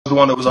The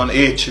one that was on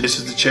H, this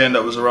is the chain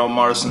that was around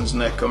Morrison's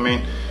neck. I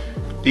mean,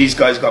 these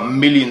guys got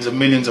millions and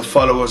millions of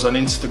followers on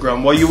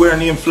Instagram. Why are you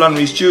wearing Ian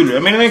Flannery's jewellery? I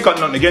mean, I ain't got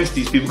nothing against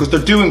these people because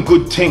they're doing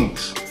good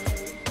things.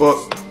 But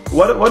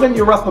why don't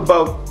you rap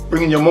about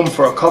bringing your mum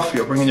for a coffee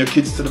or bringing your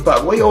kids to the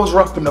bar? Why are you always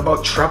rapping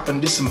about trap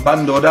and this and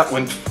bando that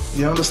when,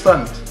 you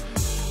understand?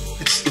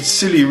 It's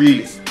silly,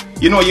 really.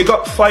 You know, you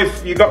got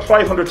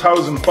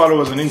 500,000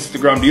 followers on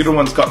Instagram, the other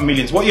one's got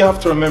millions. What you have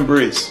to remember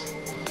is,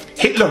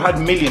 Hitler had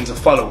millions of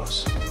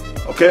followers,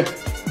 okay?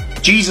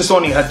 Jesus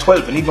only had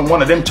 12 and even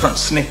one of them turned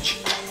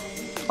snitch.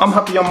 I'm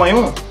happy on my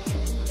own.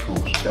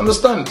 You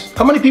understand?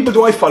 How many people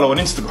do I follow on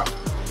Instagram?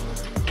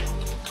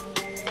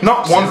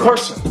 Not one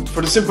person.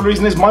 For the simple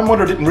reason is my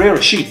mother didn't rear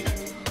a sheep.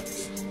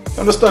 You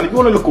understand? If you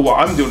want to look at what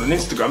I'm doing on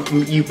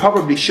Instagram, you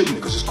probably shouldn't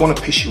because it's going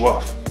to piss you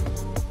off.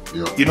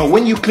 Yeah. You know,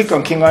 when you click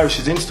on King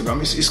Irish's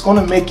Instagram, it's going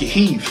to make you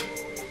heave.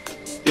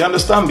 You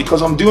understand?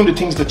 Because I'm doing the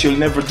things that you'll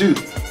never do.